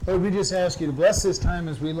Lord, we just ask you to bless this time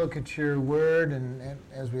as we look at your word and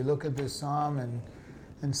as we look at this psalm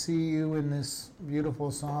and see you in this beautiful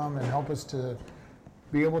psalm, and help us to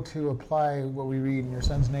be able to apply what we read in your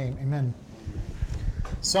son's name. Amen.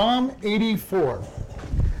 Psalm 84.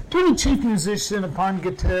 To the chief musician upon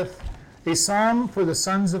Gittith, a psalm for the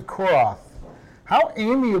sons of Korath. How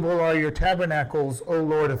amiable are your tabernacles, O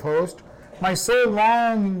Lord of hosts! My soul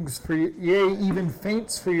longs for you, yea, even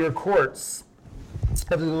faints for your courts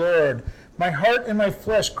of the Lord. My heart and my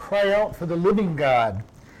flesh cry out for the living God.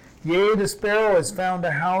 Yea, the sparrow has found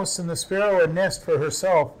a house, and the sparrow a nest for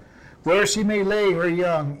herself, where she may lay her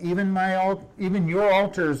young, even your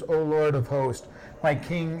altars, O Lord of hosts, my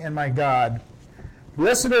King and my God.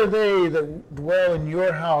 Blessed are they that dwell in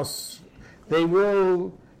your house. They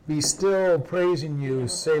will be still praising you,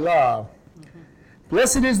 Selah.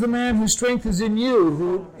 Blessed is the man whose strength is in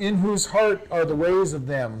you, in whose heart are the ways of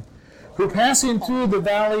them, who passing through the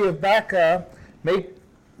valley of Baca make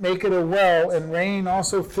it a well, and rain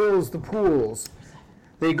also fills the pools.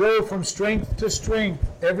 They go from strength to strength.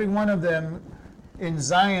 Every one of them in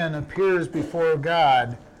Zion appears before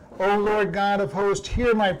God. O Lord God of hosts,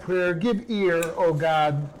 hear my prayer. Give ear, O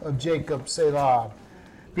God of Jacob, Selah.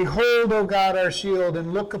 Behold, O God, our shield,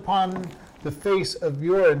 and look upon the face of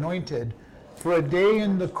your anointed. For a day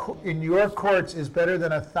in your courts is better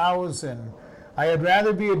than 1,000. I had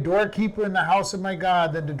rather be a doorkeeper in the house of my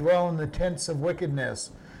God than to dwell in the tents of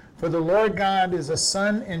wickedness. For the Lord God is a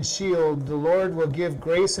sun and shield. The Lord will give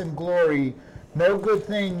grace and glory. No good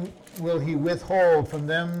thing will he withhold from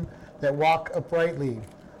them that walk uprightly.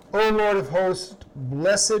 O Lord of hosts,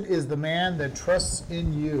 blessed is the man that trusts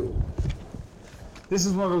in you. This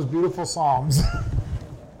is one of those beautiful psalms.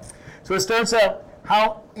 So it starts out,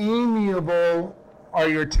 how amiable are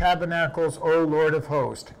your tabernacles, O Lord of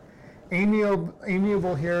hosts.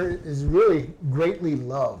 Amiable here is really greatly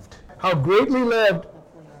loved. How greatly loved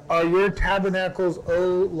are your tabernacles,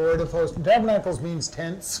 O Lord of hosts. And tabernacles means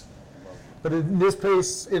tents, but in this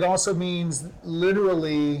case it also means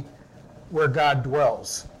literally where God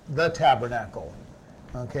dwells, the tabernacle.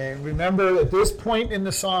 Okay, remember at this point in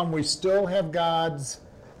the psalm we still have God's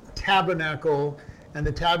tabernacle, and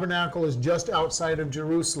the tabernacle is just outside of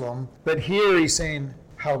Jerusalem. But here he's saying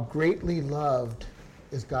how greatly loved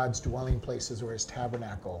is God's dwelling places, or his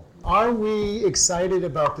tabernacle. Are we excited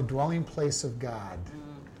about the dwelling place of God?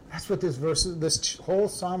 That's what this whole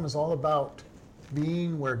psalm is all about,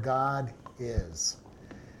 being where God is.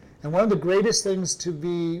 And one of the greatest things to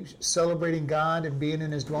be celebrating God and being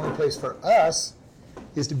in his dwelling place for us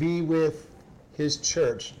is to be with his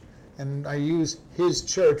church. And I use his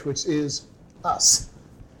church, which is us.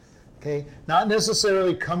 Okay? Not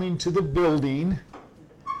necessarily coming to the building,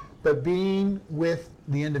 but being with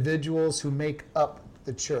the individuals who make up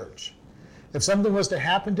the church. If something was to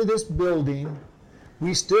happen to this building,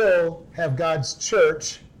 we still have God's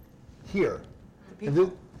church here.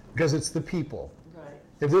 Because it's the people. Right.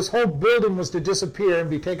 If this whole building was to disappear and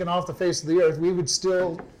be taken off the face of the earth, we would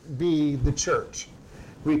still be the church.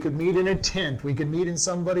 We could meet in a tent. We could meet in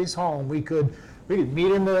somebody's home. We could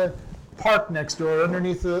meet in the park next door,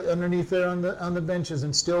 underneath there on the benches,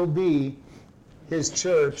 and still be his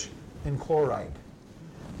church in chloride.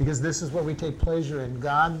 Because this is what we take pleasure in.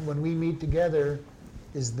 God, when we meet together,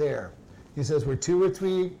 is there. He says, where two or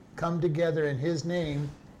three come together in his name,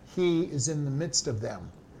 he is in the midst of them.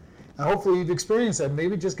 And hopefully you've experienced that.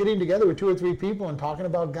 Maybe just getting together with two or three people and talking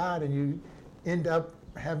about God, and you end up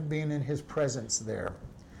being in his presence there.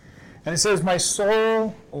 And it says, my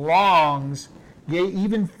soul longs, yea,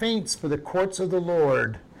 even faints for the courts of the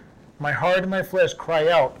Lord. My heart and my flesh cry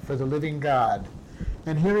out for the living God.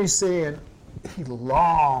 And here he's saying, he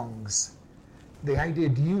longs. The idea,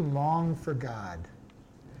 do you long for God?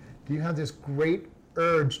 Do you have this great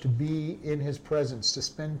urge to be in his presence, to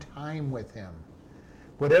spend time with him?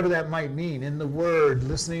 Whatever that might mean, in the Word,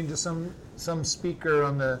 listening to some speaker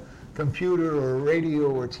on the computer or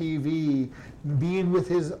radio or TV, being with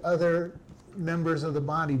his other members of the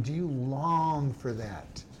body. Do you long for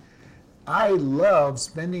that? I love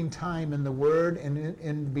spending time in the Word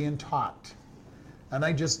and being taught. And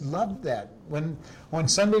I just love that. When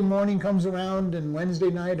Sunday morning comes around and Wednesday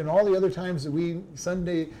night and all the other times that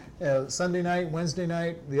Sunday night, Wednesday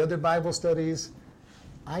night, the other Bible studies,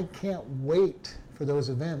 I can't wait for those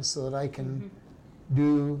events so that I can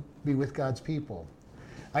be with God's people.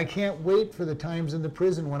 I can't wait for the times in the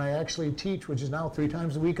prison when I actually teach, which is now 3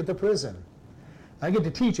 times a week at the prison. I get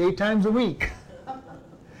to teach 8 times a week.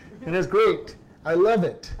 And it's great. I love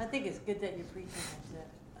it. I think it's good that you're preaching at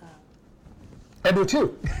I do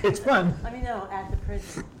too. It's fun. no, at the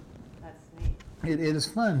prison. That's neat. It is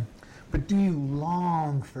fun. But do you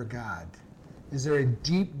long for God? Is there a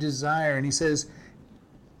deep desire? And he says,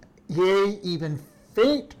 yea, even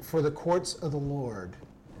faint for the courts of the Lord.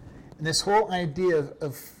 And this whole idea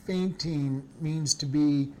of fainting means to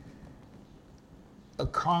be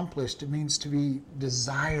accomplished. It means to be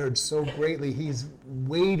desired so greatly. He's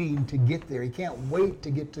waiting to get there. He can't wait to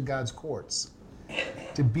get to God's courts,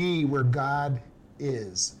 to be where God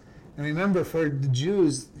is. And remember, for the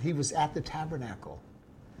Jews, he was at the tabernacle.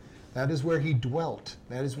 That is where he dwelt.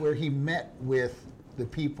 That is where he met with the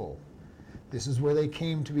people. This is where they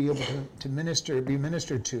came to be able to minister, be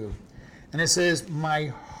ministered to. And it says, my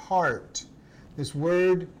heart. This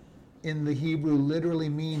word in the Hebrew literally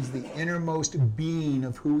means the innermost being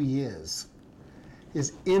of who he is.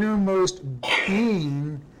 His innermost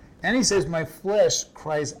being. And he says, my flesh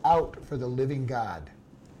cries out for the living God.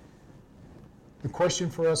 The question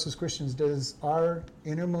for us as Christians, does our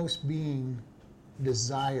innermost being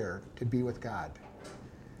desire to be with God?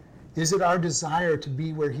 Is it our desire to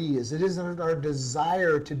be where he is? It isn't our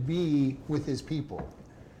desire to be with his people.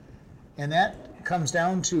 And that comes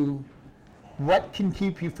down to what can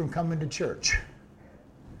keep you from coming to church?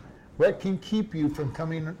 What can keep you from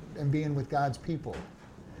coming and being with God's people?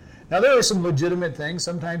 Now, there are some legitimate things.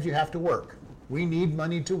 Sometimes you have to work. We need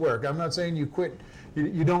money to work. I'm not saying you quit.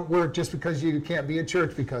 You don't work just because you can't be at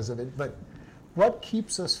church because of it. But what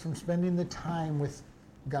keeps us from spending the time with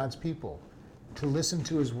God's people to listen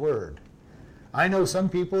to his word? I know some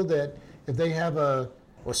people that if they have a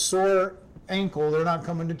sore ankle, they're not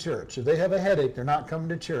coming to church. If they have a headache, they're not coming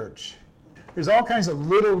to church. There's all kinds of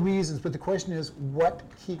little reasons, but the question is, what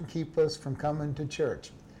can keep us from coming to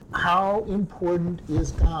church? How important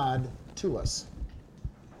is God to us?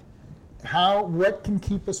 What can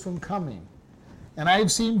keep us from coming? And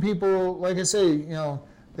I've seen people, like I say,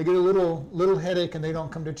 they get a little headache and they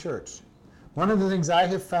don't come to church. One of the things I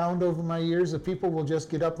have found over my years is people will just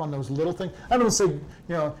get up on those little things. I don't say,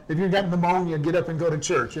 if you've got pneumonia, get up and go to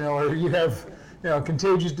church, or you have,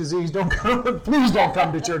 contagious disease, please don't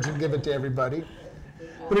come to church and give it to everybody.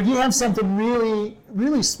 But if you have something really,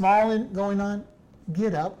 really small going on,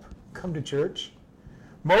 get up, come to church.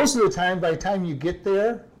 Most of the time, by the time you get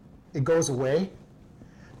there, it goes away.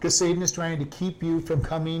 Because Satan is trying to keep you from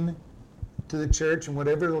coming to the church, and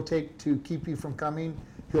whatever it'll take to keep you from coming,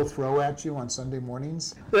 he'll throw at you on Sunday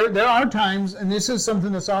mornings. There are times, and this is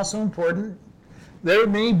something that's also important, there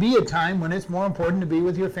may be a time when it's more important to be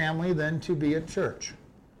with your family than to be at church,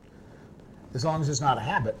 as long as it's not a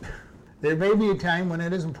habit. There may be a time when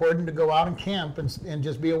it is important to go out and camp and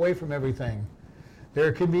just be away from everything.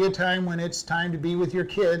 There could be a time when it's time to be with your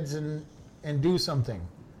kids and do something.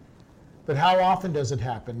 But how often does it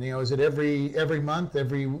happen? Is it every month,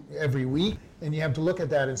 every week? And you have to look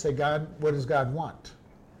at that and say, God, what does God want?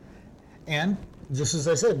 And just as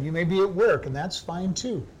I said, you may be at work, and that's fine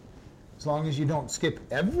too, as long as you don't skip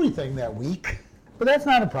everything that week. But that's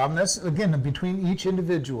not a problem. That's, again, between each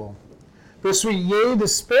individual. Verse 3, yea, the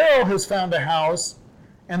sparrow has found a house,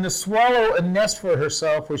 and the swallow a nest for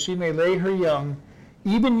herself, where she may lay her young.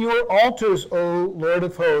 Even your altars, O Lord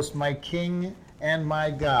of hosts, my King and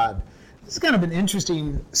my God. This is kind of an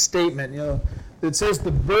interesting statement. It says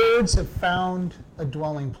the birds have found a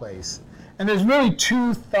dwelling place. And there's really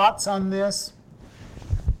two thoughts on this.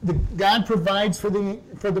 God provides for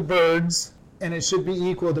the birds, and it should be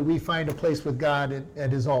equal that we find a place with God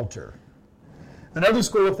at his altar. Another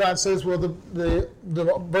school of thought says, well, the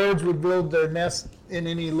birds would build their nest in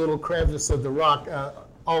any little crevice of the rock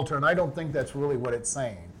altar, and I don't think that's really what it's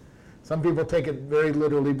saying. Some people take it very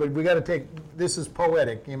literally, but we got to this is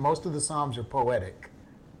poetic. Most of the Psalms are poetic.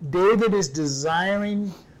 David is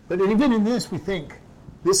desiring, but even in this we think,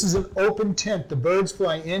 this is an open tent. The birds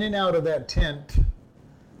fly in and out of that tent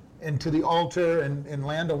into the altar and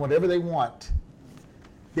land on whatever they want.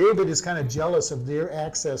 David is kind of jealous of their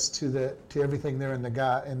access to everything there in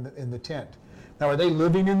the tent. Now, are they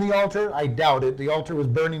living in the altar? I doubt it. The altar was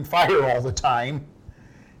burning fire all the time.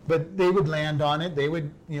 But they would land on it. They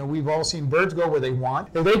would, we've all seen birds go where they want.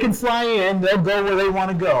 If they can fly in, they'll go where they want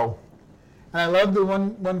to go. And I love the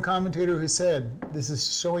one commentator who said, this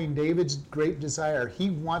is showing David's great desire. He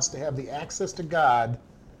wants to have the access to God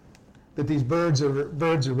that these birds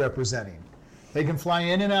are representing. They can fly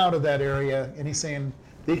in and out of that area, and he's saying,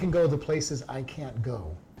 they can go the places I can't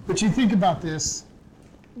go. But you think about this,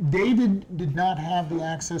 David did not have the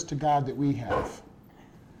access to God that we have.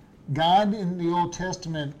 God in the Old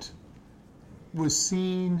Testament was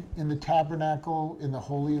seen in the tabernacle in the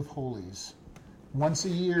Holy of Holies. Once a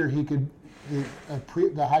year,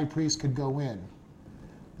 the high priest could go in.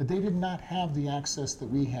 But they did not have the access that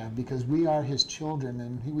we have because we are his children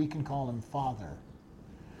and we can call him Father.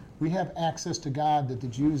 We have access to God that the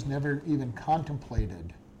Jews never even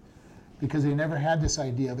contemplated, because they never had this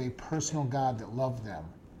idea of a personal God that loved them,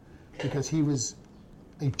 because he was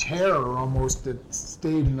a terror almost that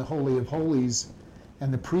stayed in the Holy of Holies.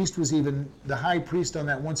 And the priest was the high priest on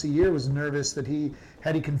that once a year was nervous that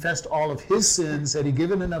had he confessed all of his sins, had he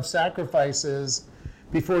given enough sacrifices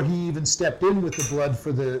before he even stepped in with the blood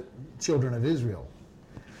for the children of Israel.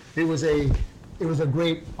 It was a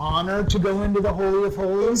great honor to go into the Holy of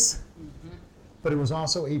Holies, but it was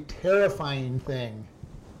also a terrifying thing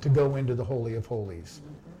to go into the Holy of Holies.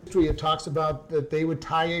 It talks about that they would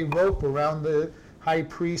tie a rope around the high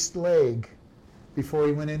priest's leg before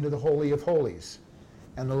he went into the Holy of Holies.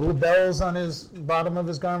 And the little bells on his bottom of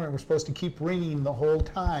his garment were supposed to keep ringing the whole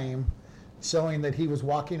time, showing that he was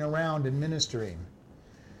walking around and ministering.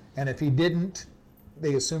 And if he didn't,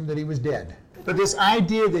 they assumed that he was dead. But this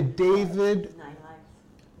idea that David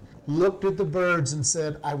looked at the birds and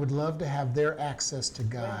said, I would love to have their access to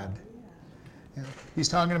God. You know, he's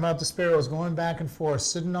talking about the sparrows going back and forth,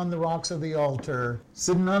 sitting on the rocks of the altar,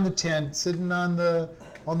 sitting on the tent, sitting on the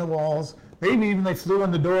walls. Maybe even they flew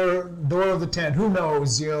on the door of the tent. Who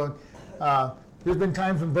knows? You know, there's been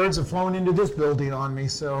times when birds have flown into this building on me,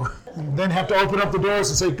 so then have to open up the doors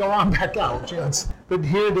and say, go on back out. You know, but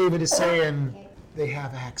here David is saying they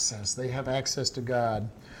have access. They have access to God.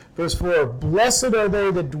 Verse 4, blessed are they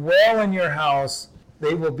that dwell in your house.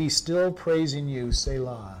 They will be still praising you,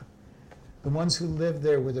 Selah. The ones who lived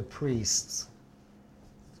there were the priests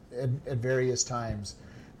at various times.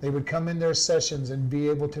 They would come in their sessions and be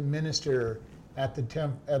able to minister at the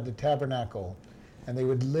tabernacle. And they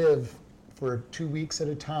would live for 2 weeks at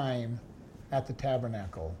a time at the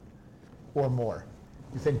tabernacle or more.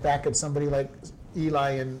 You think back at somebody like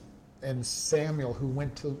Eli and Samuel, who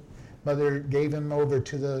went to, mother gave him over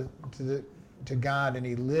to God, and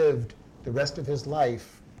he lived the rest of his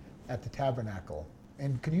life at the tabernacle.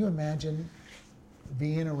 And can you imagine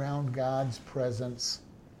being around God's presence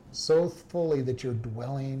so fully that you're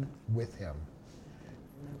dwelling with him?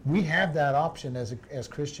 We have that option as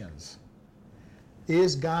Christians.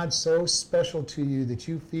 Is God so special to you that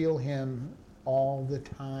you feel him all the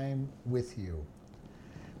time with you?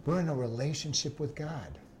 We're in a relationship with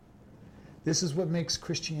God. This is what makes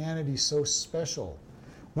Christianity so special.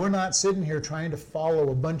 We're not sitting here trying to follow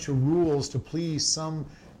a bunch of rules to please some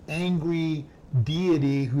angry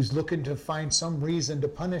deity who's looking to find some reason to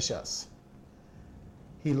punish us.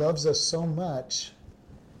 He loves us so much,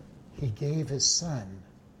 he gave his son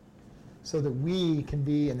so that we can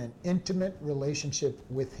be in an intimate relationship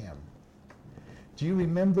with him. Do you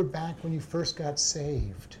remember back when you first got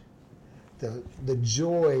saved? The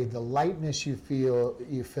joy, the lightness you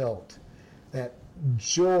felt, that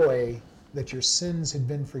joy that your sins had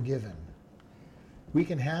been forgiven. We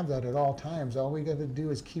can have that at all times. All we got to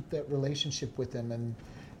do is keep that relationship with him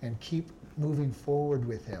and keep moving forward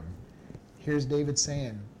with him. Here's David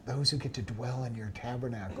saying, those who get to dwell in your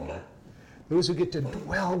tabernacle, those who get to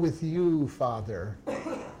dwell with you, Father,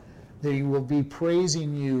 they will be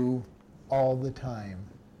praising you all the time.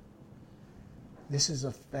 This is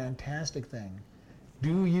a fantastic thing.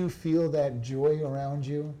 Do you feel that joy around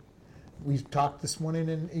you? We've talked this morning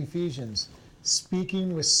in Ephesians,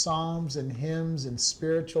 speaking with psalms and hymns and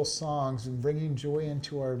spiritual songs and bringing joy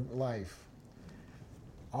into our life.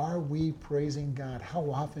 Are we praising God?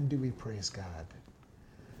 How often do we praise God?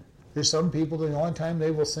 There's some people that the only time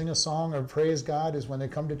they will sing a song or praise God is when they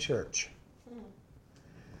come to church.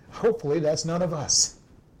 Hopefully that's none of us.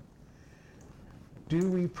 Do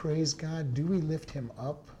we praise God? Do we lift him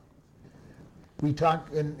up? We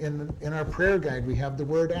talk in our prayer guide, we have the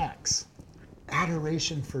word acts.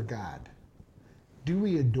 Adoration for God. Do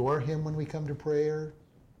we adore him when we come to prayer?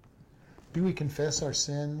 Do we confess our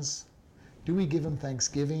sins? Do we give him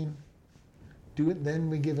thanksgiving? Then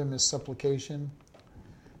we give him his supplication.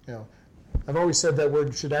 You know, I've always said that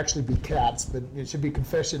word should actually be cats, but it should be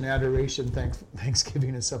confession, adoration,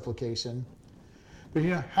 thanksgiving, and supplication. But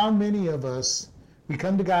you know, how many of us, we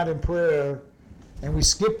come to God in prayer and we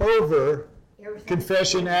skip over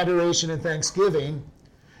confession, adoration, and thanksgiving,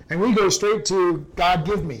 and we go straight to God,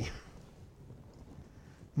 give me.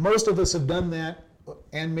 Most of us have done that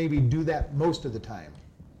and maybe do that most of the time.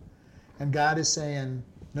 And God is saying,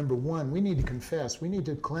 number one, we need to confess. We need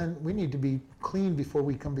to be clean before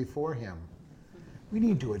we come before him. We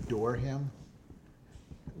need to adore him.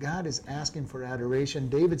 God is asking for adoration.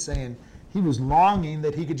 David's saying he was longing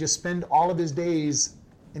that he could just spend all of his days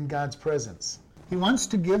in God's presence. He wants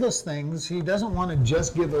to give us things. He doesn't want to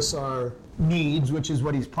just give us our needs, which is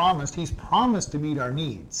what he's promised. He's promised to meet our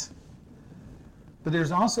needs. But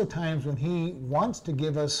there's also times when he wants to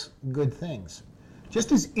give us good things.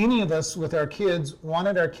 Just as any of us with our kids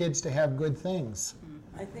wanted our kids to have good things.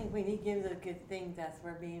 I think when he gives a good thing, that's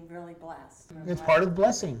we're being really blessed. It's part of the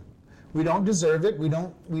blessing. We don't deserve it. We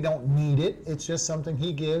don't need it. It's just something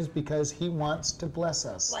he gives because he wants to bless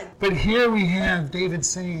us. But here we have David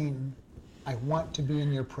saying, I want to be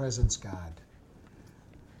in your presence, God.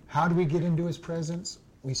 How do we get into his presence?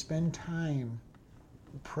 We spend time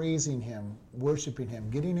praising him, worshiping him,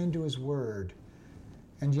 getting into his word,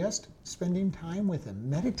 and just spending time with him.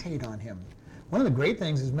 Meditate on him. One of the great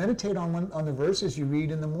things is meditate on the verses you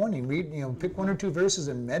read in the morning. Pick 1 or 2 verses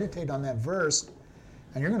and meditate on that verse,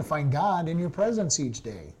 and you're going to find God in your presence each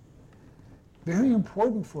day. Very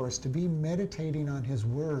important for us to be meditating on his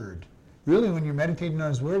word. Really, when you're meditating on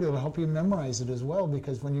his word, it'll help you memorize it as well,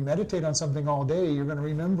 because when you meditate on something all day, you're going to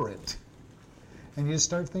remember it. And you just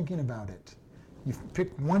start thinking about it. You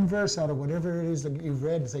pick one verse out of whatever it is that you've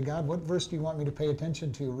read and say, God, what verse do you want me to pay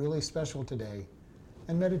attention to really special today?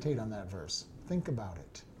 And meditate on that verse. Think about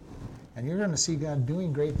it. And you're going to see God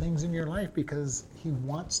doing great things in your life because he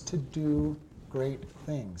wants to do great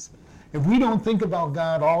things. If we don't think about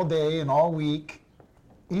God all day and all week,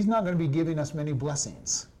 he's not going to be giving us many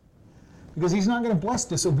blessings. Because he's not going to bless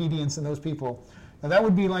disobedience in those people. Now that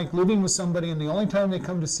would be like living with somebody and the only time they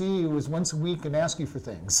come to see you is once a week and ask you for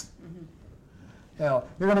things. Now,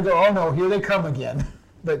 you're going to go, oh no, here they come again.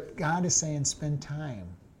 But God is saying spend time.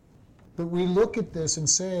 But we look at this and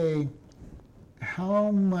say,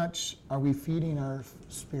 how much are we feeding our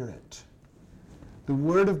spirit? The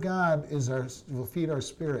Word of God will feed our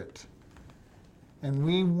spirit. And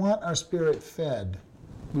we want our spirit fed.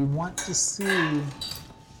 We want to see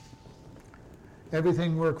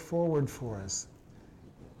everything work forward for us.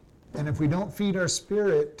 And if we don't feed our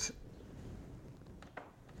spirit,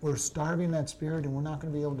 we're starving that spirit and we're not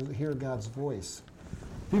going to be able to hear God's voice.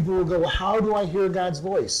 People will go, well, how do I hear God's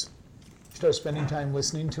voice? Start spending time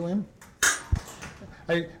listening to him.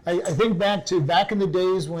 I think back in the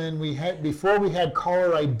days when before we had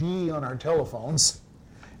caller ID on our telephones,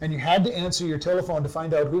 and you had to answer your telephone to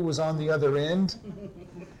find out who was on the other end.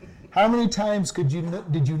 How many times did you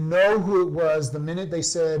know who it was the minute they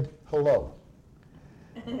said hello?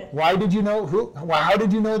 Why did you know who? How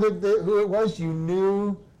did you know who it was? You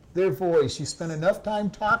knew their voice. You spent enough time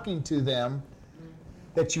talking to them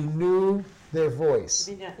that you knew their voice.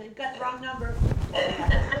 Got the wrong number.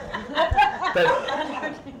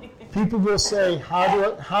 But people will say,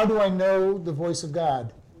 how do I know the voice of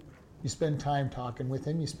God? You spend time talking with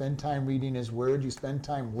him. You spend time reading his word. You spend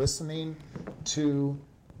time listening to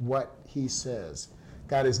what he says.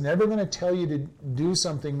 God is never going to tell you to do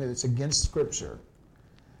something that is against Scripture.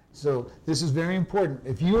 So this is very important.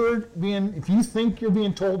 If you think you're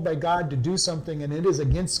being told by God to do something and it is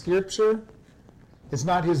against Scripture, it's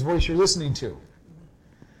not his voice you're listening to.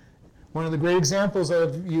 One of the great examples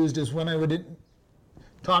I've used is when I would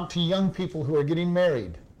talk to young people who are getting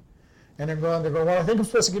married. And they're going, well, I think I'm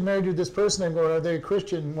supposed to get married to this person. I'm going, are they a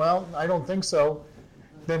Christian? Well, I don't think so.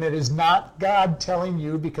 Then it is not God telling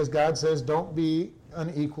you, because God says don't be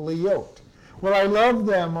unequally yoked. Well, I love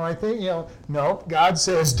them, or I think, no, God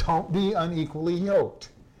says don't be unequally yoked.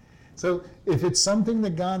 So if it's something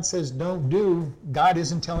that God says don't do, God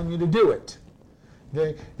isn't telling you to do it.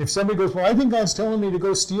 Okay? If somebody goes, well, I think God's telling me to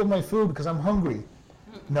go steal my food because I'm hungry.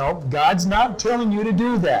 No, God's not telling you to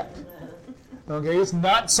do that. Okay, it's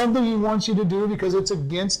not something he wants you to do because it's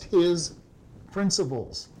against his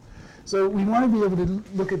principles. So we want to be able to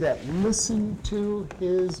look at that. Listen to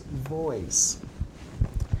his voice.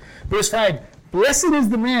 Verse 5, blessed is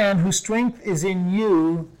the man whose strength is in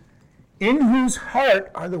you, in whose heart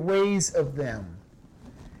are the ways of them.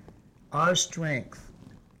 Our strength.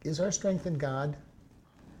 Is our strength in God?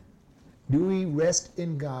 Do we rest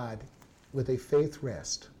in God with a faith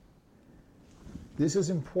rest? This is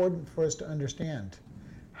important for us to understand.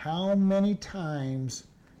 How many times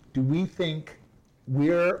do we think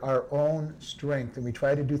we're our own strength and we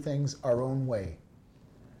try to do things our own way?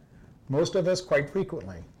 Most of us quite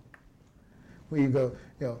frequently. We go,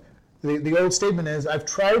 the old statement is, I've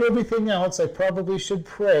tried everything else, I probably should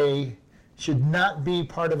pray, should not be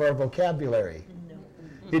part of our vocabulary. No.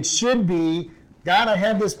 It should be, God, I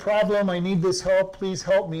have this problem, I need this help, please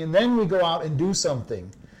help me. And then we go out and do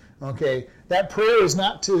something. Okay, that prayer is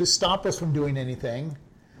not to stop us from doing anything,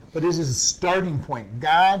 but it is a starting point.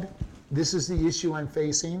 God, this is the issue I'm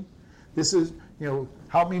facing. This is,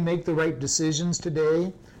 help me make the right decisions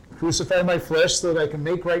today. Crucify my flesh so that I can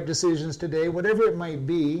make right decisions today, whatever it might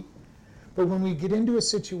be. But when we get into a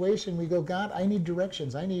situation, we go, God, I need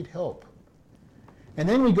directions. I need help. And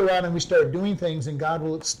then we go out and we start doing things, and God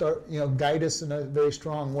will start, guide us in a very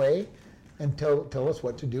strong way and tell us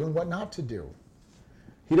what to do and what not to do.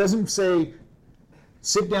 He doesn't say,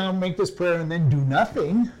 sit down, make this prayer, and then do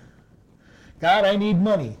nothing. God, I need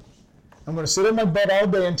money. I'm going to sit on my butt all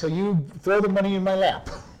day until you throw the money in my lap.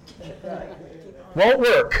 Won't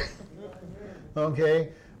work.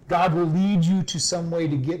 Okay? God will lead you to some way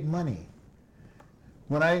to get money.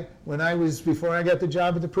 When I was, before I got the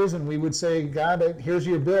job at the prison, we would say, God, here's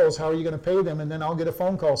your bills, how are you going to pay them? And then I'll get a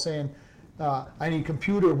phone call saying, I need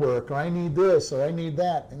computer work, or I need this, or I need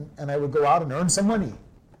that. And I would go out and earn some money.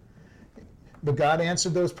 But God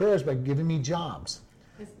answered those prayers by giving me jobs.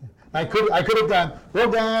 I could have gone, well,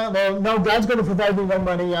 God, no, God's going to provide me more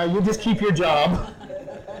money. You just keep your job.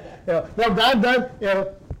 No, God,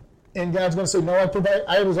 and God's going to say, no,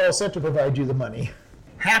 I was all set to provide you the money.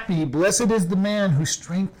 Happy, blessed is the man whose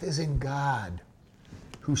strength is in God.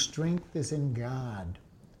 Whose strength is in God.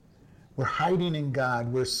 We're hiding in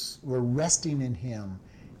God. We're resting in Him.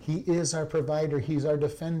 He is our provider. He's our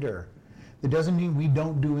defender. It doesn't mean we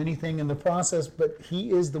don't do anything in the process, but He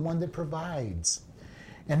is the one that provides.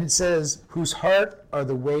 And it says, whose heart are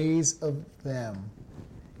the ways of them.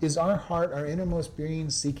 Is our heart, our innermost being,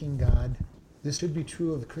 seeking God? This should be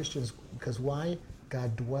true of the Christians, because why?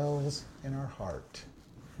 God dwells in our heart.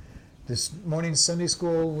 This morning's Sunday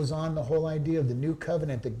school was on the whole idea of the new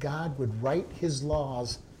covenant, that God would write His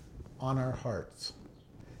laws on our hearts.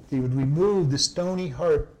 He would remove the stony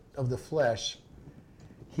heart of the flesh.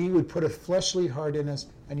 He would put a fleshly heart in us.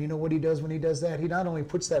 And you know what He does when He does that? He not only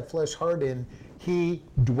puts that flesh heart in, He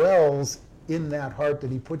dwells in that heart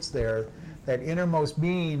that He puts there, that innermost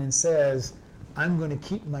being, and says, I'm going to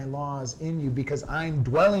keep my laws in you because I'm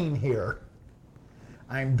dwelling here.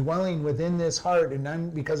 I'm dwelling within this heart,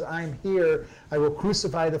 and because I'm here, I will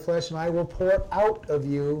crucify the flesh and I will pour out of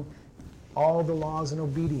you all the laws and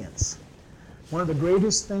obedience. One of the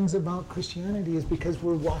greatest things about Christianity is because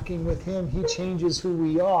we're walking with Him, He changes who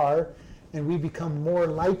we are, and we become more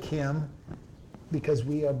like Him because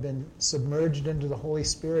we have been submerged into the Holy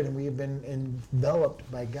Spirit and we have been enveloped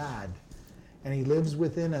by God. And He lives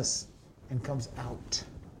within us and comes out.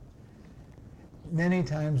 Many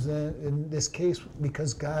times in this case,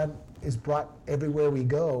 because God is brought everywhere we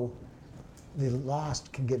go, the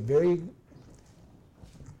lost can get very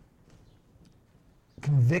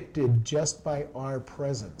convicted just by our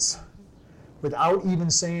presence. Without even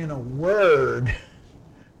saying a word,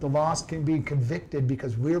 the lost can be convicted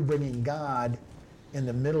because we're bringing God in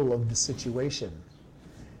the middle of the situation.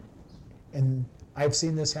 And I've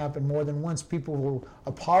seen this happen more than once. People will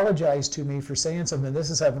apologize to me for saying something. This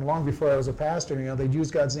has happened long before I was a pastor. They'd use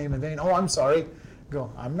God's name in vain. Oh, I'm sorry.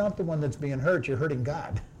 Go, I'm not the one that's being hurt. You're hurting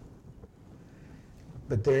God.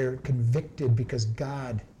 But they're convicted because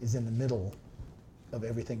God is in the middle of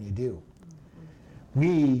everything you do.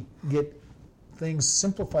 We get things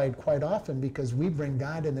simplified quite often because we bring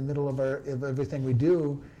God in the middle of everything we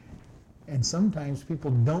do. And sometimes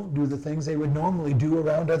people don't do the things they would normally do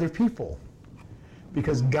around other people,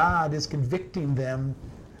 because God is convicting them,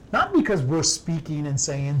 not because we're speaking and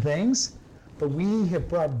saying things, but we have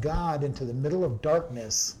brought God into the middle of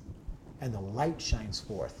darkness and the light shines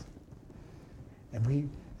forth.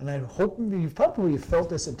 And I hope you've probably felt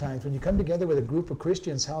this at times when you come together with a group of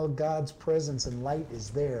Christians, how God's presence and light is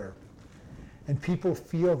there. And people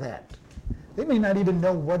feel that. They may not even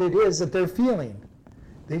know what it is that they're feeling.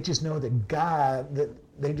 They just know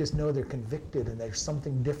they just know they're convicted and there's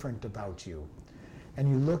something different about you. And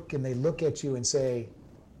you look and they look at you and say,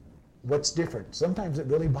 what's different? Sometimes it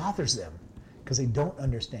really bothers them because they don't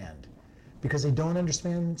understand. Because they don't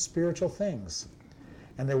understand spiritual things.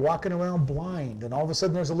 And they're walking around blind, and all of a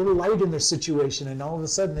sudden there's a little light in their situation, and all of a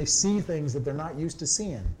sudden they see things that they're not used to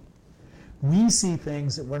seeing. We see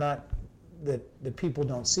things that people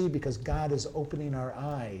don't see because God is opening our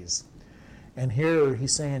eyes. And here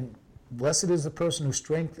He's saying, blessed is the person whose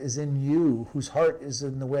strength is in you, whose heart is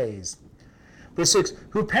in the ways. Verse 6,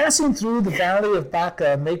 who passing through the valley of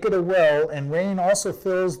Baca make it a well, and rain also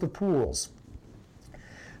fills the pools.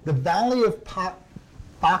 The valley of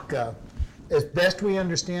Baca, as best we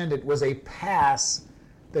understand it, was a pass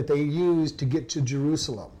that they used to get to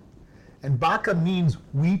Jerusalem. And Baca means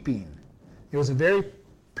weeping. It was a very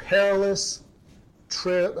perilous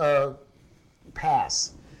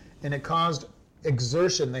pass, and it caused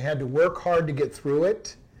exertion. They had to work hard to get through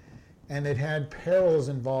it, and it had perils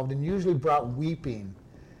involved and usually brought weeping.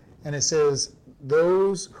 And it says,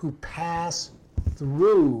 those who pass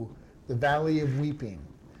through the valley of weeping.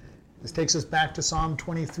 This takes us back to Psalm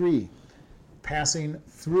 23, passing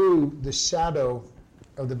through the shadow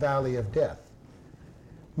of the valley of death.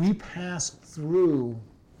 We pass through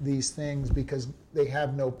these things because they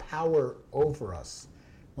have no power over us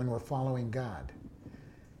when we're following God.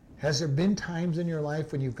 Has there been times in your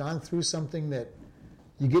life when you've gone through something that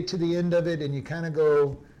you get to the end of it and you kind of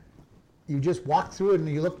go, you just walk through it and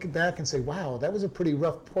you look back and say, wow, that was a pretty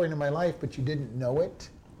rough point in my life, but you didn't know it?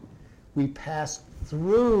 We pass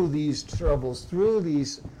through these troubles, through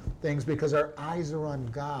these things, because our eyes are on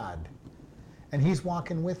God. And he's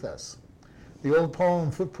walking with us. The old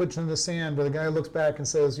poem, Footprints in the Sand, where the guy looks back and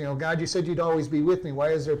says, you know, God, you said you'd always be with me. Why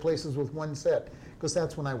is there places with one set? Because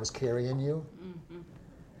that's when I was carrying you. Mm-hmm.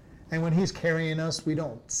 And when he's carrying us, we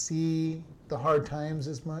don't see the hard times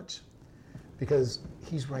as much, because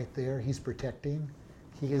he's right there. He's protecting.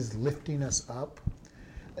 He is lifting us up.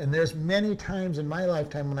 And there's many times in my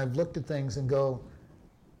lifetime when I've looked at things and go,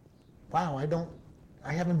 wow,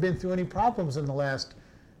 I haven't been through any problems in the last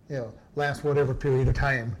whatever period of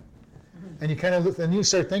time. And you kind of look, and you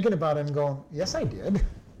start thinking about it and go, yes, I did.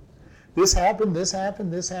 This happened, this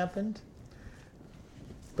happened, this happened.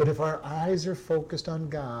 But if our eyes are focused on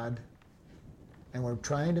God and we're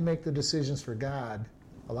trying to make the decisions for God,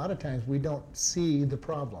 a lot of times we don't see the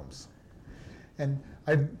problems. And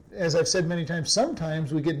as I've said many times,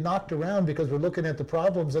 sometimes we get knocked around because we're looking at the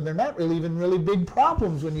problems and they're not even really big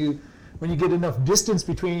problems when you get enough distance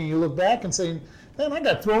between you. You look back and say, man, I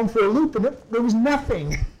got thrown for a loop and there was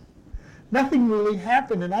nothing. Nothing really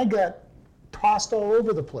happened, and I got tossed all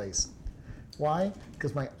over the place. Why?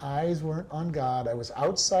 Because my eyes weren't on God. I was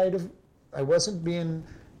I wasn't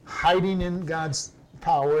hiding in God's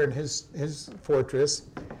power and his fortress,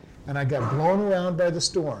 and I got blown around by the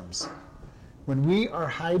storms. When we are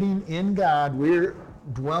hiding in God, we're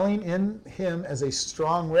dwelling in him as a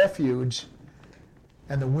strong refuge,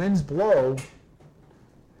 and the winds blow,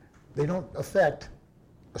 they don't affect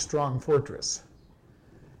a strong fortress.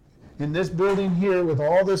 In this building here with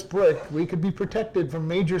all this brick, we could be protected from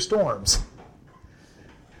major storms.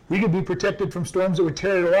 We could be protected from storms that would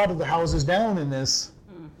tear a lot of the houses down in this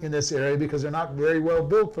area, because they're not very well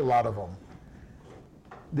built for a lot of them.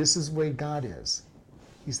 This is the way God is.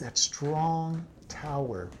 He's that strong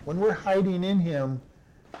tower. When we're hiding in him,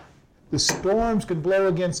 the storms could blow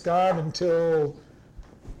against God until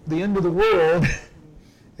the end of the world,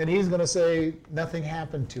 and he's going to say nothing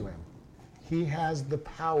happened to him. He has the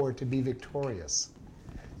power to be victorious.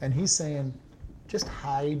 And he's saying, just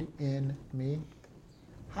hide in me.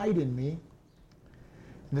 Hide in me.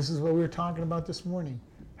 And this is what we were talking about this morning.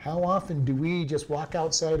 How often do we just walk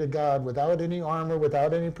outside of God without any armor,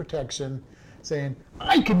 without any protection, saying,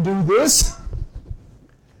 I can do this?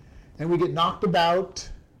 And we get knocked about,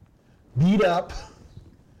 beat up,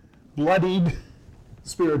 bloodied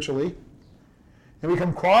spiritually. And we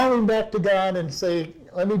come crawling back to God and say,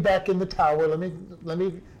 let me back in the tower, let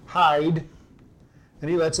me hide. And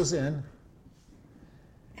he lets us in.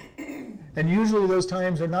 And usually those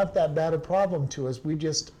times are not that bad a problem to us. We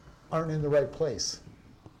just aren't in the right place.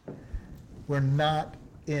 We're not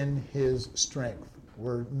in his strength.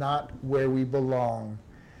 We're not where we belong.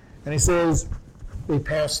 And he says, they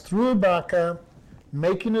passed through Baca,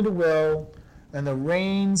 making it a well, and the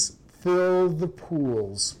rains filled the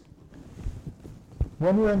pools.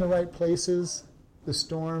 When we're in the right places, the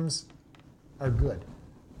storms are good.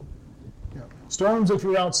 Storms, if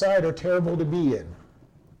you're outside, are terrible to be in.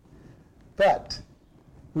 But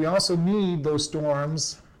we also need those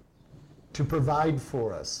storms to provide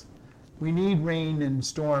for us. We need rain and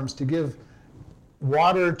storms to give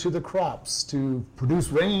water to the crops, to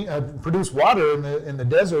produce water in the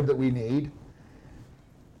desert that we need.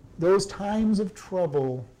 Those times of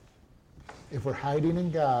trouble, if we're hiding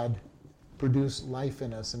in God, produce life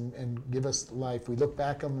in us and give us life. We look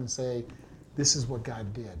back on them and say, this is what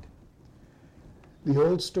God did. The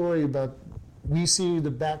old story about, we see the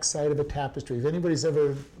back side of a tapestry. If anybody's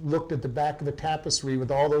ever looked at the back of a tapestry with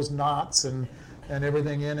all those knots and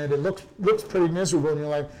everything in it, it looks pretty miserable, and you're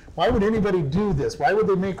like, why would anybody do this? Why would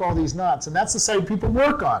they make all these knots? And that's the side people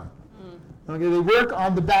work on. Okay, they work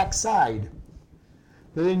on the back side.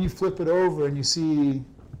 But then you flip it over and you see,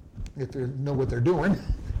 if you know what they're doing,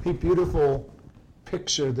 a beautiful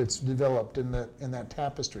picture that's developed in that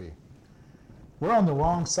tapestry. We're on the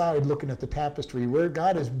wrong side looking at the tapestry, where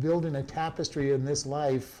God is building a tapestry in this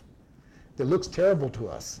life that looks terrible to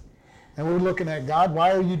us. And we're looking at, God,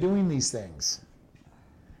 why are you doing these things?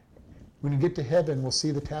 When you get to heaven, we'll see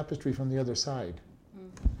the tapestry from the other side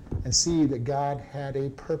and see that God had a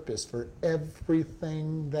purpose for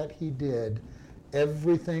everything that he did.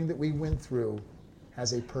 Everything that we went through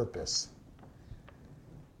has a purpose.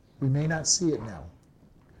 We may not see it now,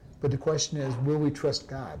 but the question is, will we trust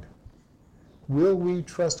God? Will we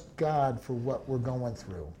trust God for what we're going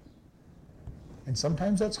through? And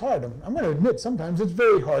sometimes that's hard. I'm going to admit, sometimes it's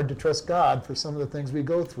very hard to trust God for some of the things we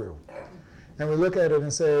go through. And we look at it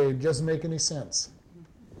and say, it doesn't make any sense.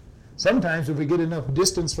 Sometimes if we get enough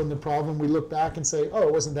distance from the problem, we look back and say, oh,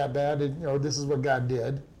 it wasn't that bad. This is what God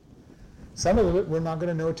did. Some of it we're not going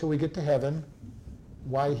to know until we get to heaven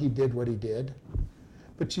why he did what he did.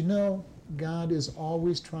 But God is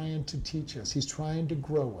always trying to teach us. He's trying to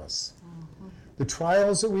grow us. Mm-hmm. The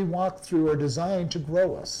trials that we walk through are designed to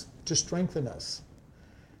grow us, to strengthen us.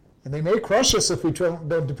 And they may crush us if we don't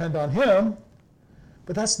depend on him,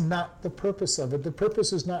 but that's not the purpose of it. The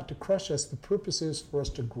purpose is not to crush us. The purpose is for us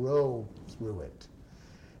to grow through it.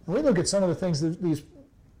 And we look at some of the things that these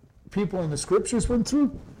people in the scriptures went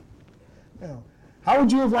through. How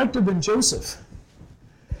would you have liked to have been Joseph?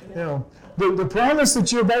 The promise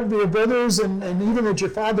that your brothers and even that your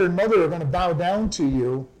father and mother are going to bow down to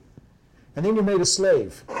you, and then you're made a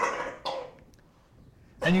slave.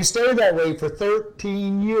 And you stay that way for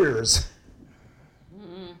 13 years.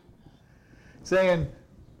 Mm-hmm. Saying,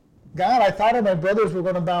 God, I thought my brothers were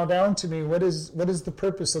going to bow down to me. What is the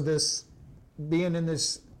purpose of this, being in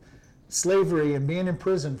this slavery and being in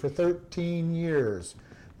prison for 13 years?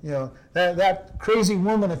 That crazy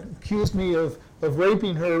woman accused me of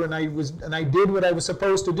raping her, and I did what I was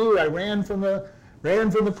supposed to do. I ran from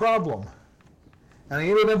the problem, and I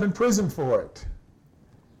ended up in prison for it.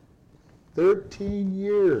 13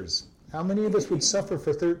 years. How many of us would suffer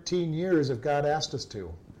for 13 years if God asked us to,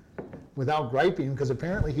 without griping? Because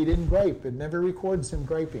apparently he didn't gripe. It never records him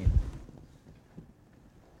griping.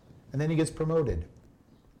 And then he gets promoted.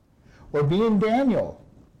 Or being Daniel,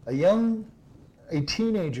 a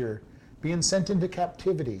teenager being sent into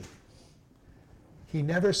captivity. He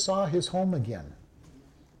never saw his home again.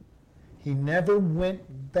 He never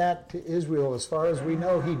went back to Israel. As far as we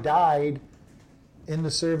know, he died in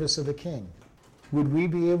the service of the king. Would we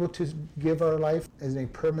be able to give our life as a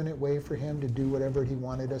permanent way for him to do whatever he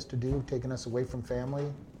wanted us to do, taking us away from family?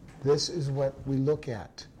 This is what we look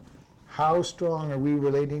at. How strong are we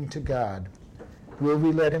relating to God? Will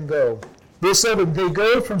we let him go? Verse 7, they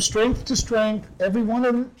go from strength to strength. Every one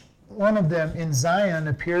of them in Zion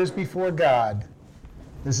appears before God.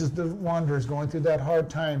 This is the wanderers going through that hard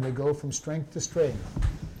time. They go from strength to strength.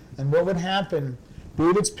 And what would happen?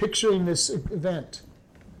 David's picturing this event.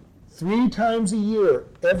 3 times a year,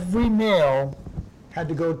 every male had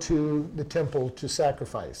to go to the temple to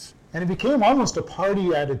sacrifice. And it became almost a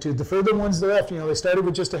party attitude. The further ones left, they started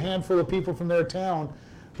with just a handful of people from their town.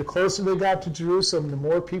 The closer they got to Jerusalem, the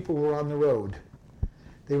more people were on the road.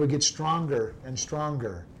 They would get stronger and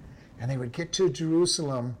stronger. And they would get to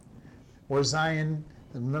Jerusalem, or Zion.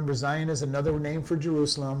 Remember, Zion is another name for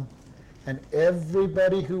Jerusalem. And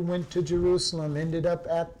everybody who went to Jerusalem ended up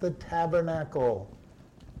at the tabernacle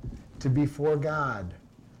to be before God,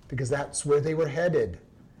 because that's where they were headed.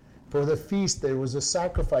 For the feast, there was a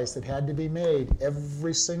sacrifice that had to be made.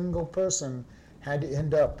 Every single person had to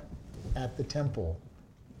end up at the temple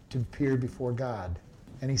to appear before God.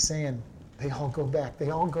 And he's saying, they all go back. They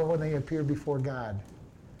all go and they appear before God.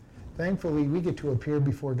 Thankfully, we get to appear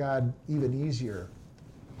before God even easier.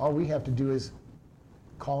 All we have to do is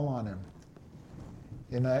call on him.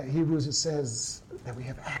 In Hebrews, it says that we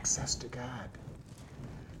have access to God.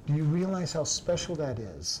 Do you realize how special that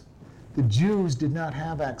is? The Jews did not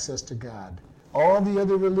have access to God. All the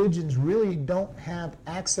other religions really don't have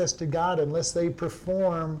access to God unless they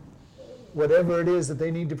perform whatever it is that they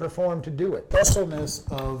need to perform to do it. The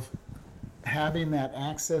specialness of having that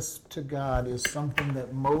access to God is something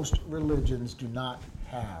that most religions do not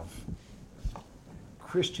have.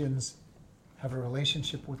 Christians have a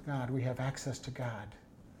relationship with God. We have access to God.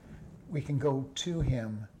 We can go to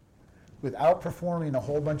him without performing a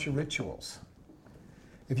whole bunch of rituals.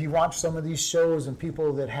 If you watch some of these shows and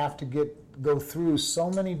people that have to go through so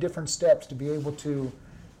many different steps to be able to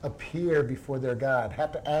appear before their God,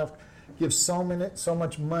 have to give so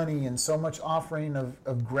much money and so much offering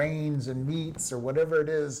of grains and meats or whatever it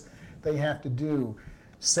is they have to do,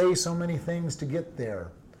 say so many things to get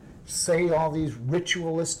there, say all these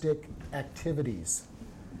ritualistic activities.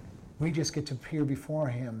 We just get to appear before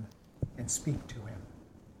him and speak to him.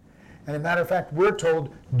 And as a matter of fact, we're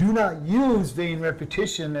told, do not use vain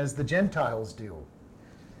repetition as the Gentiles do.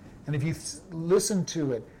 And if you listen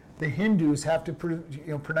to it, the Hindus have to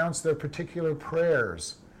pronounce their particular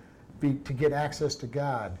prayers to get access to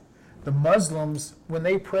God. The Muslims, when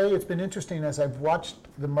they pray, it's been interesting as I've watched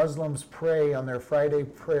the Muslims pray on their Friday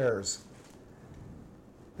prayers.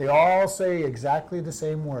 They all say exactly the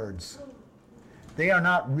same words. They are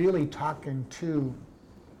not really talking to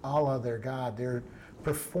Allah, their God. They're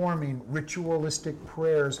performing ritualistic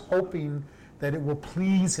prayers, hoping that it will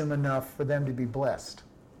please him enough for them to be blessed,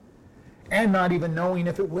 and not even knowing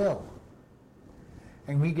if it will.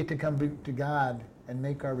 And we get to come to God and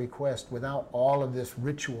make our request without all of this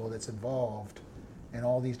ritual that's involved in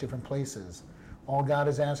all these different places. All God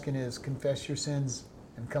is asking is confess your sins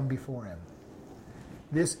and come before him.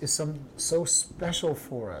 This is so special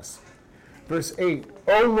for us. Verse 8,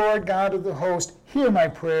 O Lord God of the host, hear my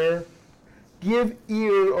prayer. Give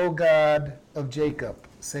ear, O God of Jacob,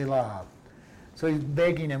 Selah. So he's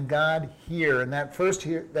begging him, God, hear. And that first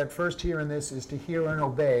hear in this is to hear and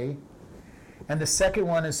obey. And the second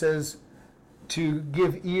one, it says, to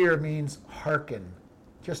give ear means hearken.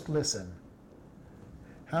 Just listen.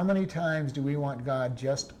 How many times do we want God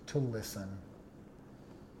just to listen?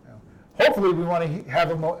 Hopefully we want to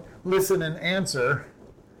have him listen and answer.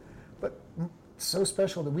 But it's so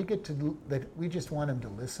special that we just want him to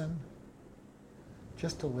listen.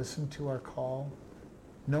 Just to listen to our call,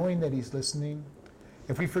 knowing that he's listening.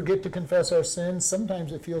 If we forget to confess our sins,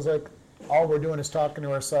 sometimes it feels like all we're doing is talking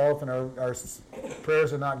to ourselves, and our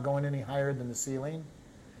prayers are not going any higher than the ceiling.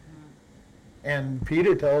 And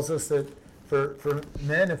Peter tells us that for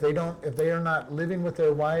men, if they are not living with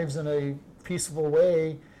their wives in a peaceful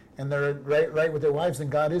way, and they're right with their wives, then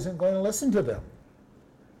God isn't going to listen to them.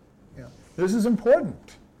 This is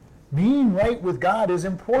important. Being right with God is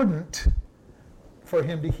important for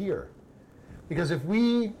him to hear. Because if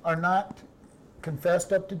we are not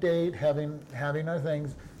confessed up to date, having our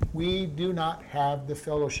things, we do not have the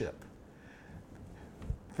fellowship.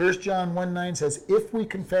 1 John 1:9 says, if we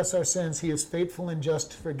confess our sins, he is faithful and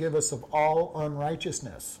just to forgive us of all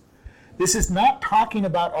unrighteousness. This is not talking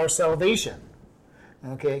about our salvation.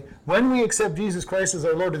 Okay? When we accept Jesus Christ as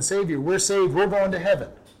our Lord and Savior, we're saved, we're going to heaven.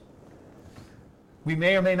 We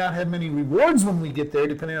may or may not have many rewards when we get there,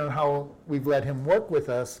 depending on how we've let him work with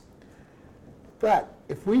us. But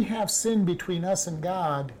if we have sin between us and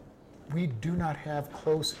God, we do not have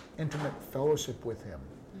close, intimate fellowship with him.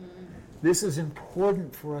 This is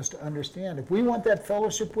important for us to understand. If we want that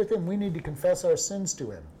fellowship with him, we need to confess our sins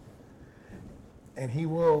to him. And he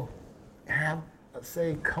will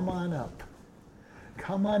say, come on up.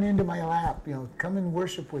 Come on into my lap. Come and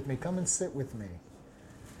worship with me. Come and sit with me.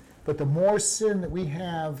 But the more sin that we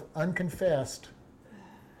have unconfessed,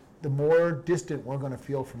 the more distant we're going to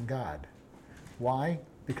feel from God. Why?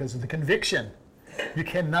 Because of the conviction. You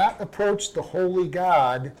cannot approach the holy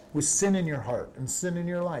God with sin in your heart and sin in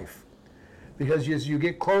your life. Because as you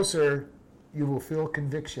get closer, you will feel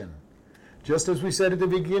conviction. Just as we said at the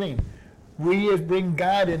beginning, we bring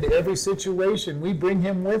God into every situation. We bring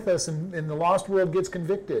him with us, and the lost world gets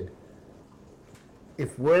convicted.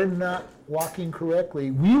 If we're not walking correctly,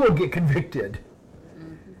 we will get convicted.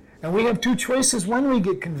 And we have two choices when we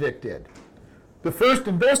get convicted. The first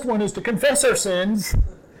and best one is to confess our sins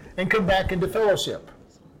and come back into fellowship.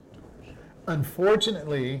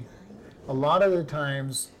 Unfortunately, a lot of the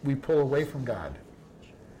times we pull away from God.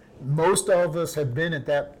 Most of us have been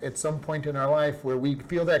at some point in our life where we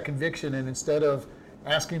feel that conviction, and instead of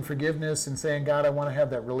asking forgiveness and saying, God, I want to have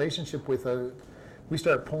that relationship with you, we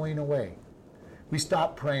start pulling away. We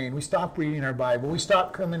stop praying. We stop reading our Bible. We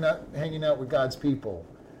stop hanging out with God's people.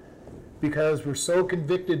 Because we're so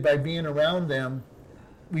convicted by being around them,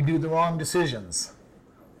 we do the wrong decisions.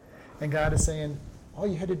 And God is saying, all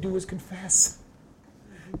you had to do was confess.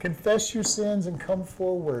 Confess your sins and come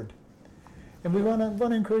forward. And we want to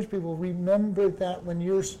encourage people, remember that when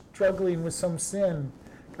you're struggling with some sin,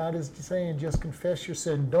 God is saying, just confess your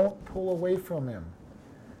sin. Don't pull away from him.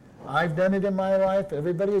 I've done it in my life.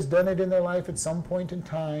 Everybody has done it in their life at some point in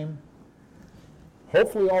time.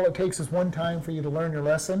 Hopefully all it takes is one time for you to learn your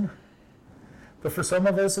lesson. But for some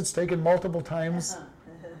of us, it's taken multiple times.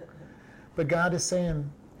 But God is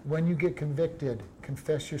saying, when you get convicted,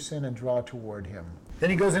 confess your sin and draw toward him.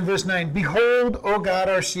 Then he goes in verse 9, behold, O God,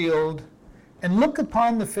 our shield, and look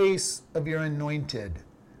upon the face of your anointed.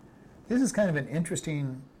 This is kind of an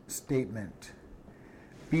interesting statement.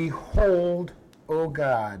 Behold, O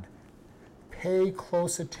God. Pay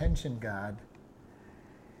close attention, God.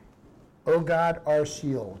 O God, our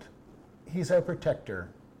shield. He's our protector.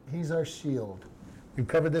 He's our shield. We've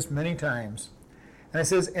covered this many times. And it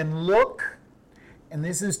says, and look, and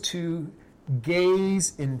this is to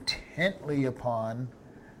gaze intently upon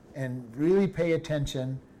and really pay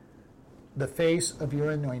attention, the face of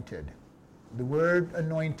your anointed. The word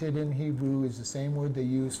anointed in Hebrew is the same word they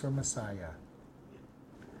use for Messiah.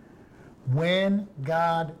 When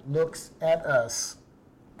God looks at us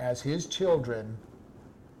as his children,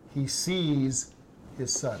 he sees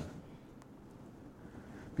his son.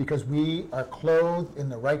 Because we are clothed in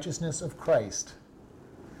the righteousness of Christ.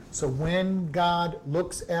 So when God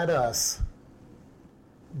looks at us,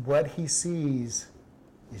 what he sees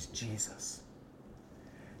is Jesus.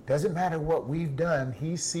 Doesn't matter what we've done,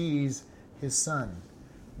 he sees his Son.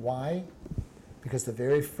 Why? Because the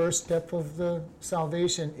very first step of the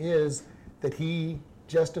salvation is that he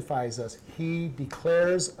justifies us. He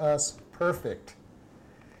declares us perfect.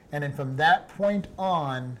 And then from that point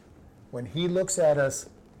on, when he looks at us,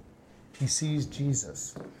 he sees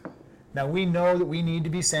Jesus. Now we know that we need to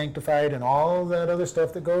be sanctified and all that other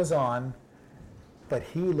stuff that goes on, but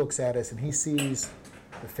he looks at us and he sees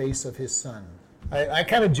the face of his Son. I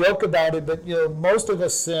kind of joke about it, but most of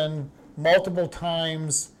us sin multiple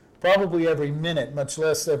times, probably every minute, much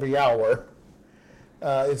less every hour.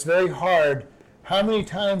 It's very hard. How many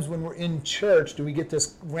times when we're in church do we get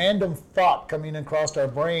this random thought coming across our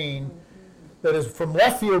brain that is from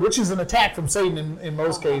left field, which is an attack from Satan in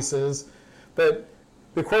most cases, but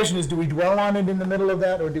the question is, do we dwell on it in the middle of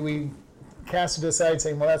that, or do we cast it aside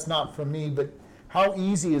saying, well, that's not from me? But how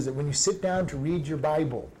easy is it when you sit down to read your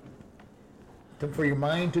Bible for your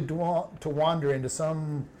mind to wander into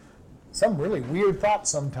some really weird thoughts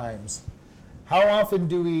sometimes? How often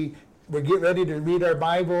do we get ready to read our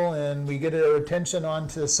Bible and we get our attention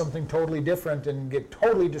onto something totally different and get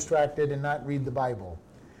totally distracted and not read the Bible?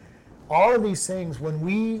 All of these things, when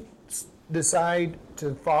we decide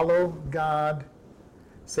to follow God,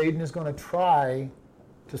 Satan is going to try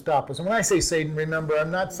to stop us. And when I say Satan, remember,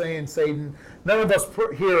 I'm not saying Satan. None of us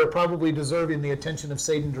here are probably deserving the attention of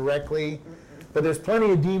Satan directly. But there's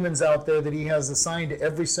plenty of demons out there that he has assigned to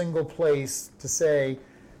every single place to say,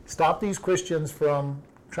 stop these Christians from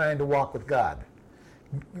trying to walk with God.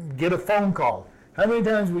 Get a phone call. How many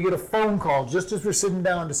times we get a phone call just as we're sitting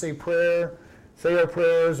down to say our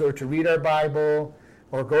prayers, or to read our Bible,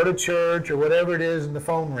 or go to church, or whatever it is, and the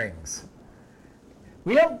phone rings?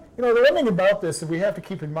 We have, the one thing about this that we have to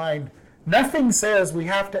keep in mind, nothing says we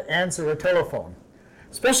have to answer a telephone.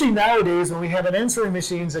 Especially nowadays when we have an answering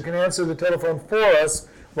machines that can answer the telephone for us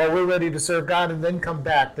while we're ready to serve God and then come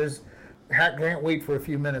back. Can't wait for a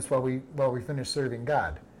few minutes while we finish serving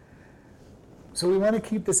God. So we want to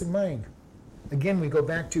keep this in mind. Again, we go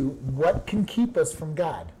back to what can keep us from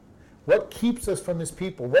God? What keeps us from his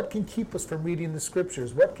people? What can keep us from reading the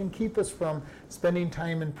scriptures? What can keep us from spending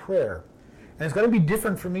time in prayer? And it's going to be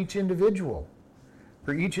different from each individual.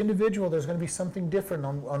 For each individual, there's going to be something different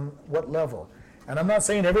on what level. And I'm not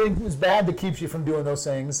saying everything is bad that keeps you from doing those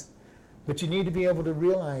things, but you need to be able to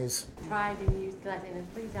realize. Try to use that,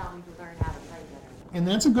 and please help me to learn how to pray better. And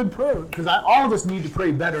that's a good prayer, because all of us need to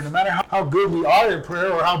pray better. No matter how good we are at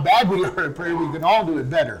prayer or how bad we are at prayer, we can all do it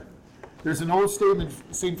better. There's an old statement.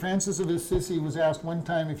 St. Francis of Assisi was asked one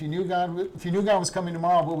time, if you knew God was coming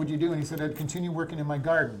tomorrow, what would you do? And he said, I'd continue working in my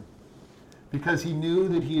garden, because he knew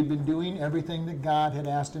that he had been doing everything that God had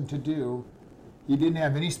asked him to do. He didn't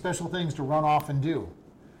have any special things to run off and do.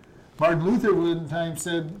 Martin Luther one time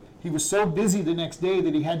said he was so busy the next day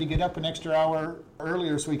that he had to get up an extra hour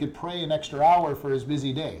earlier so he could pray an extra hour for his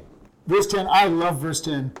busy day. Verse 10, I love verse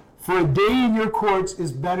 10. For a day in your courts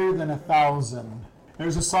is better than 1,000.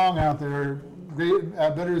 There's a song out there,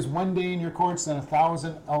 better is one day in your courts than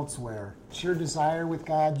 1,000 elsewhere. It's your desire with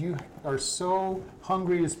God. You are so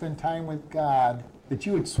hungry to spend time with God that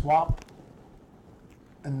you would swap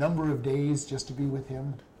a number of days just to be with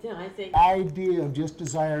him. Yeah, I think. The idea of just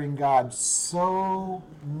desiring God so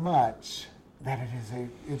much that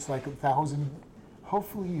it's like 1,000.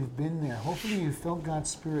 Hopefully you've been there. Hopefully you've felt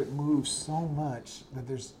God's Spirit move so much that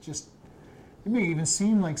there's just, it may even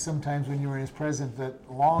seem like sometimes when you're in his presence that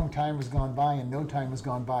a long time has gone by and no time has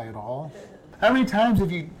gone by at all. How many times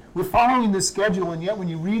we're following the schedule, and yet when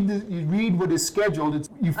you read what is scheduled,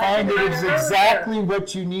 you find that it's exactly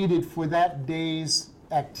what you needed for that day's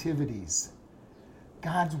activities.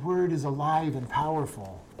 God's word is alive and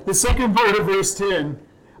powerful. The second part of verse 10,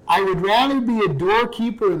 I would rather be a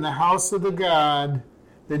doorkeeper in the house of the God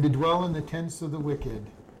than to dwell in the tents of the wicked.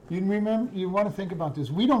 You want to think about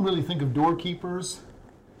this. We don't really think of doorkeepers,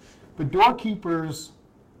 but doorkeepers,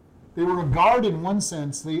 they were a guard in one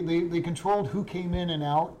sense. They controlled who came in and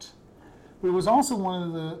out. But it was also one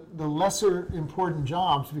of the lesser important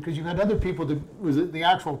jobs, because you had other people that was the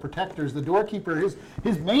actual protectors. The doorkeeper,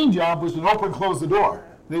 his main job was to open and close the door.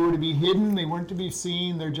 They were to be hidden. They weren't to be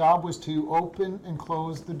seen. Their job was to open and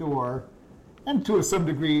close the door, and to some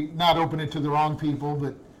degree not open it to the wrong people.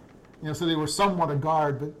 But so they were somewhat a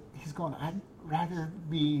guard. But he's going, I'd rather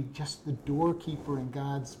be just the doorkeeper in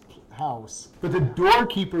God's house. But the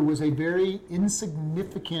doorkeeper was a very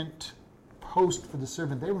insignificant post for the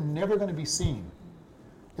servant. They were never going to be seen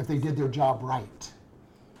if they did their job right,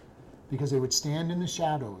 because they would stand in the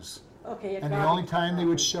shadows. And the only time they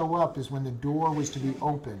would show up is when the door was to be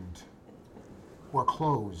opened or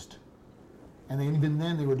closed. And even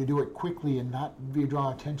then, they were to do it quickly and not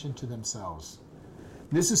draw attention to themselves.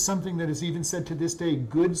 This is something that is even said to this day.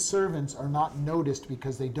 Good servants are not noticed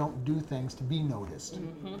because they don't do things to be noticed.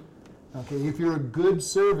 Okay, if you're a good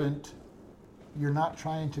servant, you're not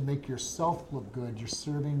trying to make yourself look good. You're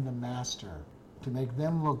serving the master to make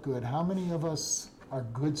them look good. How many of us are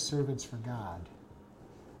good servants for God?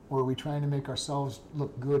 Or are we trying to make ourselves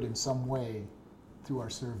look good in some way through our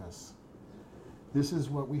service? This is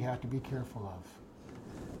what we have to be careful of.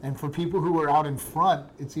 And for people who are out in front,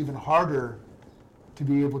 it's even harder to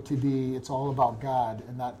be able to be, it's all about God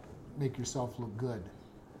and not make yourself look good.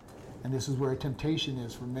 And this is where a temptation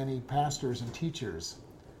is for many pastors and teachers,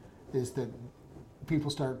 is that people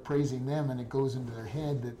start praising them and it goes into their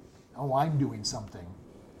head that, oh, I'm doing something.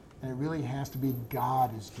 And it really has to be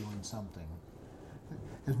God is doing something.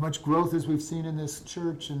 As much growth as we've seen in this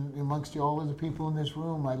church and amongst all of the people in this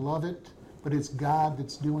room, I love it, but it's God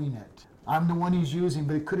that's doing it. I'm the one he's using,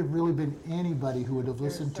 but it could have really been anybody who would have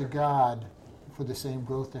listened to God for the same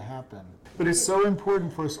growth to happen. But it's so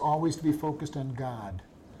important for us always to be focused on God.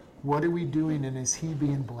 What are we doing, and is he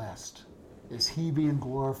being blessed? Is he being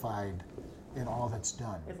glorified in all that's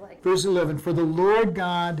done? Verse 11, for the Lord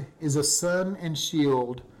God is a sun and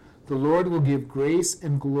shield. The Lord will give grace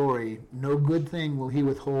and glory. No good thing will he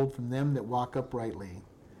withhold from them that walk uprightly.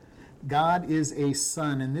 God is a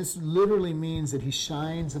sun, and this literally means that he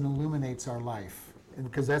shines and illuminates our life,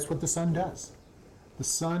 because that's what the sun does. The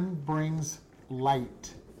sun brings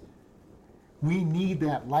light. We need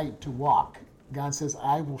that light to walk. God says,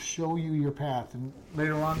 I will show you your path. And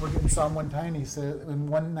later on, we're getting Psalm 110. He says, in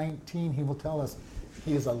 119, he will tell us,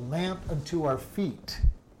 he is a lamp unto our feet,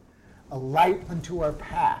 a light unto our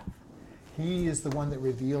path. He is the one that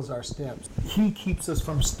reveals our steps. He keeps us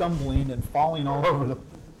from stumbling and falling all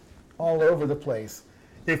over the place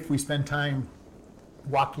if we spend time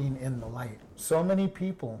walking in the light. So many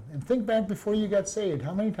people, and think back before you got saved,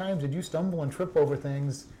 how many times did you stumble and trip over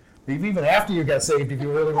things? Even after you got saved, if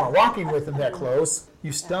you really weren't walking with him that close,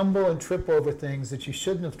 you stumble and trip over things that you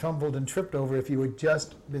shouldn't have stumbled and tripped over if you had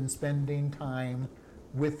just been spending time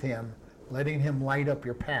with him, letting him light up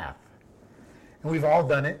your path. And we've all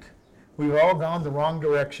done it. We've all gone the wrong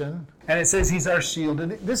direction. And it says he's our shield.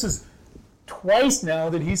 And this is twice now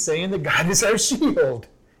that he's saying that God is our shield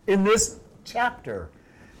in this chapter.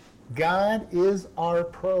 God is our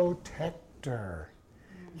protector.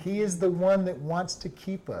 He is the one that wants to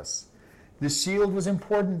keep us. The shield was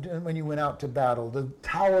important when you went out to battle. The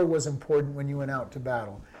tower was important when you went out to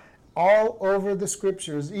battle. All over the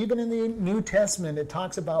scriptures, even in the New Testament, it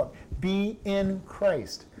talks about be in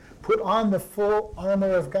Christ. Put on the full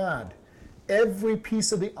armor of God. Every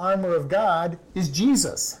piece of the armor of God is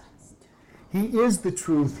Jesus. He is the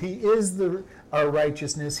truth. He is our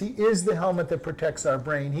righteousness. He is the helmet that protects our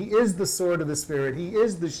brain. He is the sword of the Spirit. He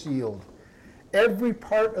is the shield. Every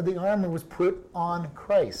part of the armor was put on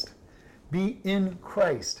Christ. Be in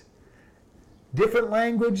Christ. Different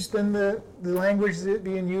language than the language that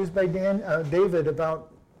being used by David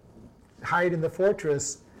about hide in the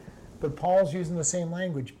fortress, but Paul's using the same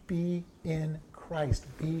language. Be in Christ.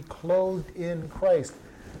 Be clothed in Christ.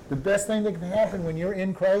 The best thing that can happen when you're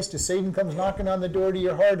in Christ is Satan comes knocking on the door to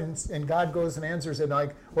your heart, and God goes and answers it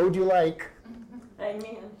like, what would you like?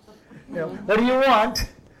 Amen. What do you want?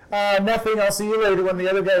 Nothing. I'll see you later when the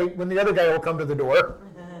other guy will come to the door.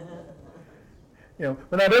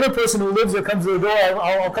 When that other person who lives there comes to the door,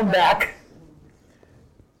 I'll come back.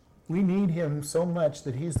 We need him so much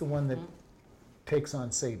that he's the one that takes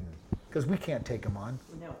on Satan, because we can't take him on.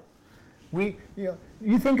 No.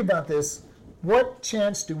 You think about this. What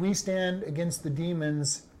chance do we stand against the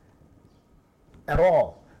demons at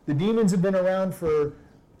all? The demons have been around for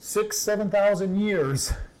 6,000, 7,000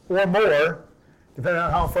 years or more, depending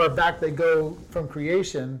on how far back they go from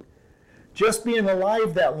creation. Just being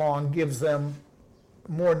alive that long gives them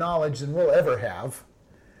more knowledge than we'll ever have.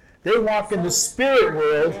 They walk in the spirit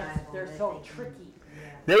world. They're so tricky.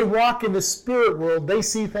 They walk in the spirit world. They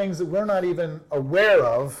see things that we're not even aware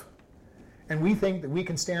of, and we think that we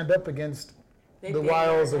can stand up against the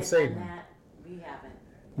wiles of Satan. We haven't.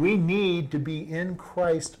 We need to be in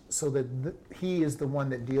Christ so that he is the one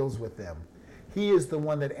that deals with them. He is the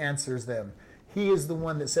one that answers them. He is the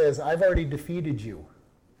one that says, I've already defeated you,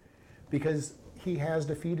 because he has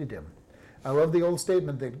defeated him. I love the old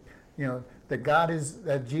statement that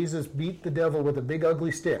Jesus beat the devil with a big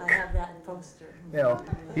ugly stick. I have that poster.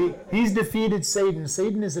 He's defeated Satan.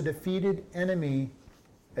 Satan is a defeated enemy,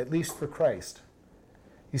 at least for Christ.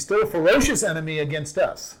 He's still a ferocious enemy against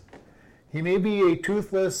us. He may be a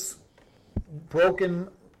toothless, broken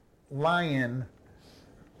lion,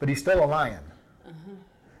 but he's still a lion.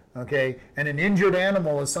 Okay? And an injured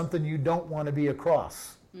animal is something you don't want to be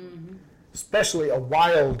across, especially a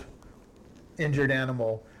wild injured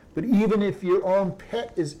animal. But even if your own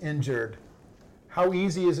pet is injured, how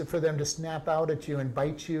easy is it for them to snap out at you and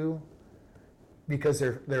bite you because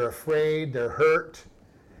they're afraid, they're hurt,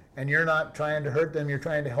 and you're not trying to hurt them, you're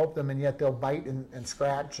trying to help them, and yet they'll bite and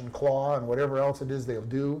scratch and claw and whatever else it is they'll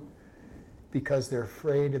do because they're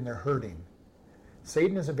afraid and they're hurting.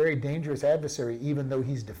 Satan is a very dangerous adversary, even though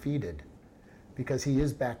he's defeated, because he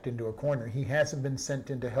is backed into a corner. He hasn't been sent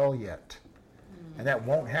into hell yet. And that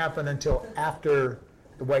won't happen until after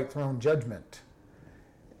the white throne judgment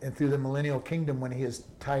and through the millennial kingdom when he is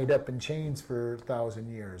tied up in chains for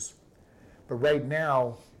 1,000 years. But right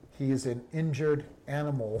now, he is an injured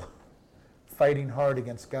animal fighting hard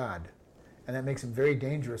against God. And that makes him very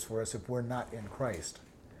dangerous for us if we're not in Christ.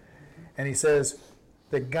 And he says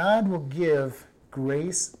that God will give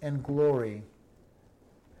grace and glory,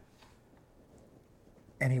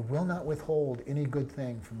 and he will not withhold any good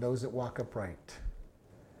thing from those that walk upright.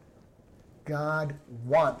 God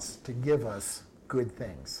wants to give us good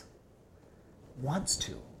things. Wants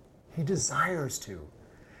to. He desires to.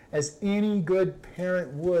 As any good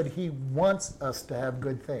parent would, he wants us to have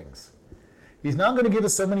good things. He's not going to give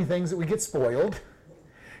us so many things that we get spoiled.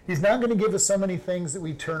 He's not going to give us so many things that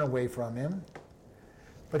we turn away from him.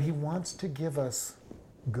 But he wants to give us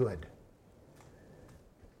good.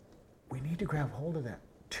 We need to grab hold of that.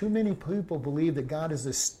 Too many people believe that God is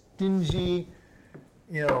a stingy,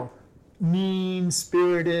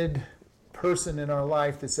 mean-spirited person in our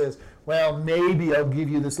life that says, well, maybe I'll give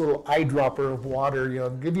you this little eyedropper of water,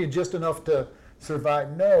 give you just enough to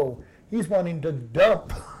survive. No, he's wanting to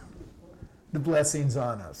dump the blessings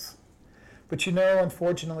on us. But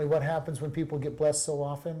unfortunately, what happens when people get blessed so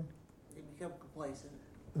often? They become complacent.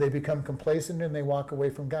 They become complacent and they walk away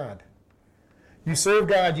from God. You serve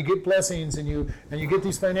God, you get blessings, and you get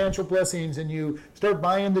these financial blessings, and you start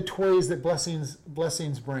buying the toys that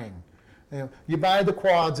blessings bring. You buy the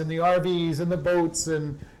quads and the RVs and the boats,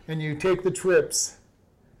 and you take the trips,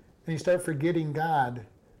 and you start forgetting God.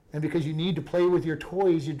 And because you need to play with your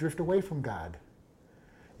toys, you drift away from God.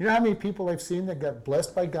 You know how many people I've seen that got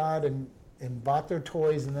blessed by God and bought their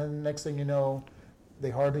toys, and then the next thing you know, they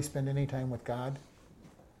hardly spend any time with God?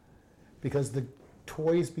 Because the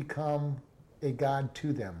toys become a god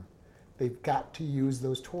to them. They've got to use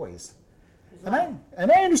those toys. And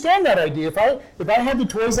I understand that idea. If I had the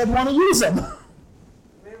toys, I'd want to use them.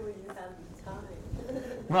 Where would you have the time?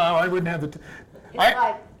 Well, I wouldn't have the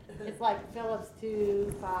It's like Philippians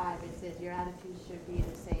 2:5. It says your attitude should be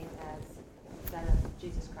the same as that of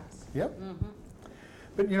Jesus Christ. Yep.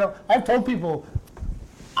 But I've told people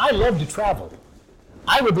I love to travel.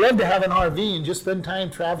 I would love to have an RV and just spend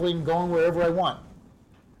time traveling, going wherever I want.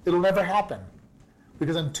 It'll never happen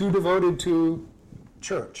because I'm too devoted to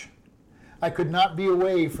church. I could not be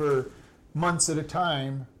away for months at a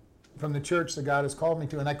time from the church that God has called me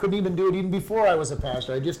to. And I couldn't even do it even before I was a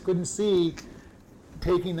pastor. I just couldn't see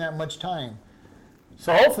taking that much time.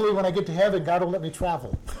 So hopefully when I get to heaven, God will let me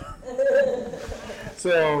travel.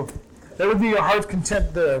 So that would be a heart's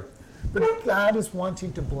content there. But God is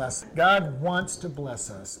wanting to bless. God wants to bless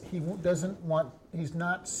us. He's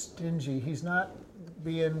not stingy. He's not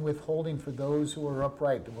being withholding for those who are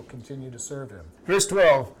upright that will continue to serve him. Verse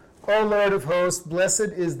 12, O Lord of hosts,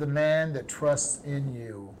 blessed is the man that trusts in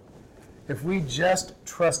you. If we just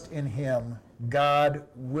trust in him, God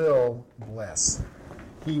will bless.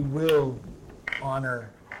 He will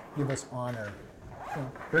give us honor.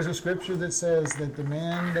 There's a scripture that says that the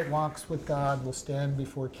man that walks with God will stand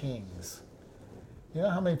before kings. You know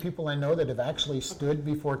how many people I know that have actually stood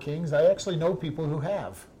before kings? I actually know people who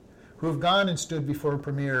have gone and stood before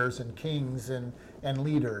premiers and kings and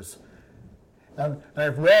leaders. And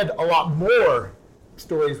I've read a lot more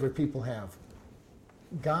stories where people have.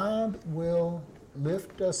 God will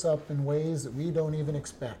lift us up in ways that we don't even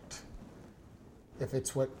expect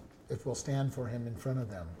if we'll stand for him in front of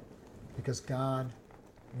them. Because God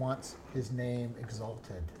wants his name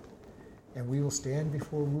exalted. And we will stand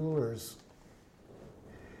before rulers.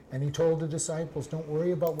 And he told the disciples, don't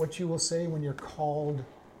worry about what you will say when you're called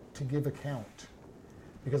to give account,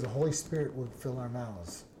 because the Holy Spirit will fill our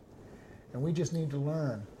mouths. And we just need to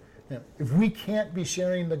learn. If we can't be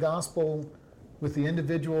sharing the gospel with the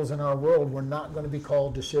individuals in our world, we're not going to be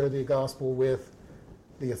called to share the gospel with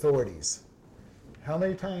the authorities. How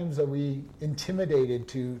many times are we intimidated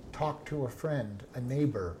to talk to a friend, a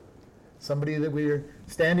neighbor, somebody that we're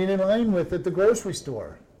standing in line with at the grocery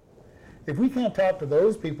store? If we can't talk to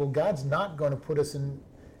those people, God's not going to put us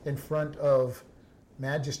in front of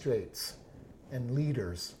magistrates and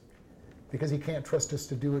leaders. because he can't trust us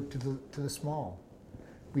to do it to the small.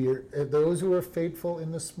 Those who are faithful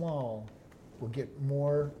in the small will get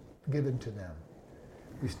more given to them.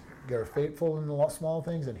 We are faithful in the small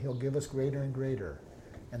things, and he'll give us greater and greater.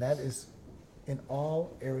 And that is in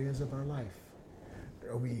all areas of our life.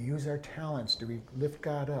 Do we use our talents? Do we lift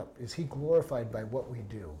God up? Is he glorified by what we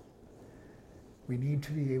do? We need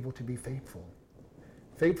to be able to be faithful.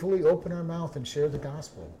 Faithfully open our mouth and share the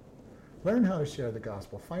gospel. Learn how to share the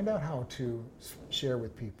gospel. Find out how to share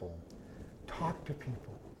with people. Talk to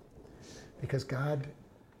people. Because God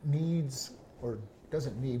needs, or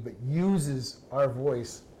doesn't need, but uses our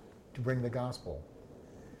voice to bring the gospel.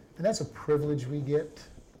 And that's a privilege we get.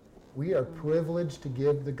 We are privileged to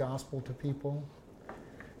give the gospel to people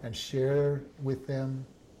and share with them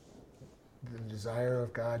the desire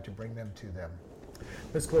of God to bring them to them.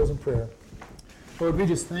 Let's close in prayer. Lord, we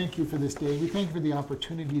just thank you for this day. We thank you for the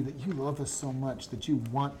opportunity that you love us so much, that you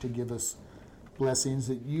want to give us blessings,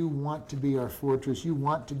 that you want to be our fortress, you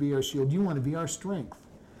want to be our shield, you want to be our strength.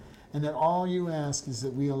 And that all you ask is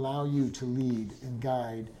that we allow you to lead and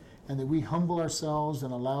guide, and that we humble ourselves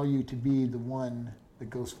and allow you to be the one that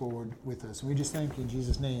goes forward with us. And we just thank you in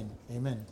Jesus' name. Amen.